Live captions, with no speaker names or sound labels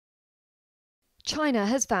China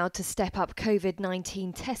has vowed to step up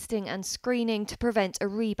COVID-19 testing and screening to prevent a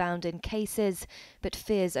rebound in cases, but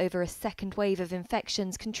fears over a second wave of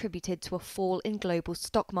infections contributed to a fall in global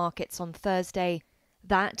stock markets on Thursday.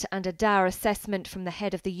 That and a dour assessment from the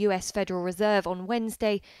head of the US Federal Reserve on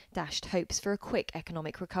Wednesday dashed hopes for a quick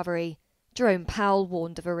economic recovery. Jerome Powell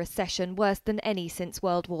warned of a recession worse than any since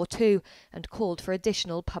World War II and called for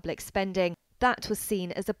additional public spending. That was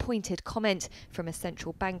seen as a pointed comment from a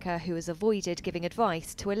central banker who has avoided giving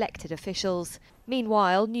advice to elected officials.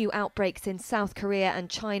 Meanwhile, new outbreaks in South Korea and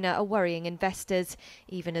China are worrying investors,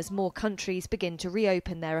 even as more countries begin to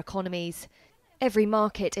reopen their economies. Every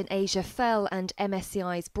market in Asia fell, and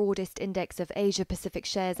MSCI's broadest index of Asia-Pacific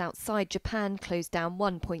shares outside Japan closed down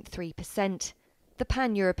 1.3%. The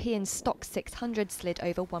pan-European Stock 600 slid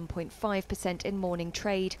over 1.5% in morning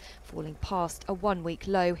trade, falling past a one-week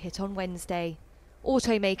low hit on Wednesday.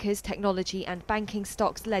 Automakers, technology and banking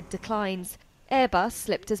stocks led declines. Airbus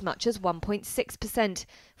slipped as much as 1.6%,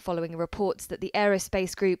 following reports that the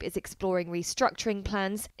aerospace group is exploring restructuring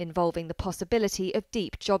plans involving the possibility of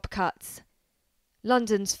deep job cuts.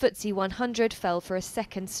 London's FTSE 100 fell for a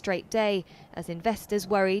second straight day, as investors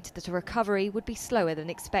worried that a recovery would be slower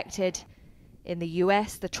than expected. In the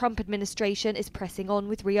US, the Trump administration is pressing on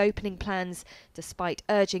with reopening plans, despite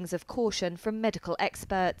urgings of caution from medical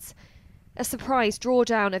experts. A surprise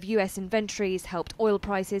drawdown of US inventories helped oil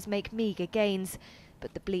prices make meagre gains,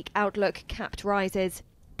 but the bleak outlook capped rises.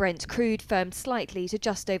 Brent crude firmed slightly to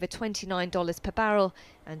just over $29 per barrel,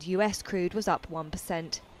 and US crude was up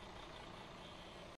 1%.